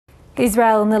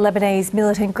Israel and the Lebanese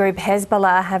militant group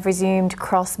Hezbollah have resumed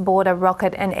cross-border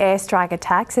rocket and airstrike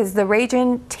attacks as the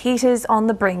region teeters on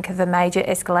the brink of a major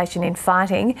escalation in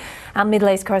fighting. Our Middle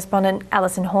East correspondent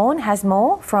Allyson Horn has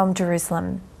more from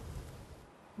Jerusalem.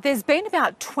 There's been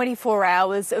about 24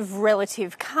 hours of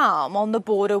relative calm on the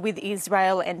border with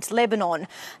Israel and Lebanon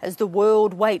as the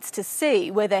world waits to see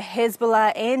whether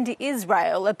Hezbollah and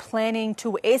Israel are planning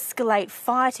to escalate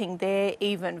fighting there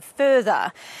even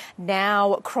further.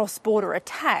 Now cross-border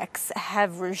attacks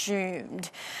have resumed.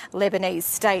 Lebanese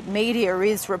state media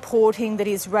is reporting that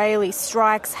Israeli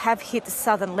strikes have hit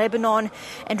southern Lebanon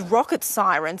and rocket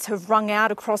sirens have rung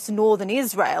out across northern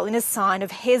Israel in a sign of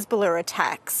Hezbollah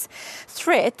attacks.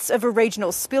 Threats of a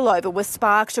regional spillover were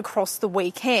sparked across the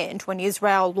weekend when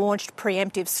Israel launched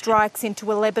preemptive strikes into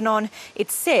Lebanon,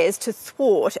 it says, to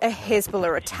thwart a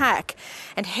Hezbollah attack.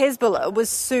 And Hezbollah was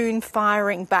soon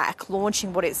firing back,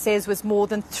 launching what it says was more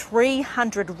than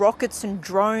 300 rockets and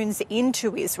drones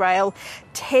into Israel,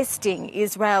 testing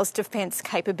Israel's defence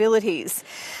capabilities.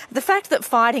 The fact that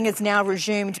fighting has now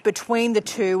resumed between the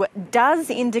two does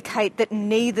indicate that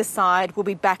neither side will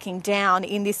be backing down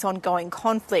in this ongoing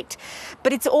conflict.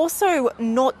 But it's also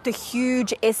not the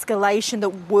huge escalation that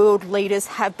world leaders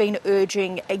have been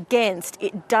urging against.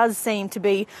 It does seem to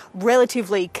be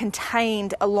relatively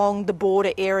contained along the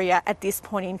border area at this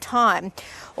point in time,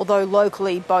 although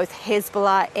locally both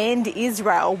Hezbollah and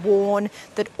Israel warn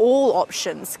that all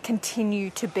options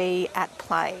continue to be at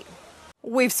play.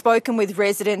 We've spoken with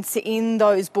residents in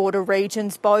those border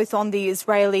regions, both on the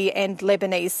Israeli and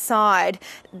Lebanese side.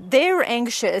 They're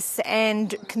anxious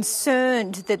and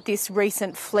concerned that this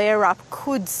recent flare-up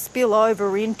could spill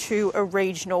over into a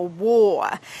regional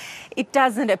war. It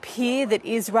doesn't appear that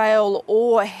Israel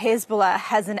or Hezbollah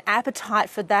has an appetite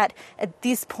for that at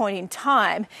this point in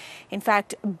time. In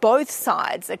fact, both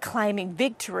sides are claiming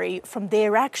victory from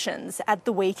their actions at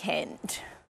the weekend.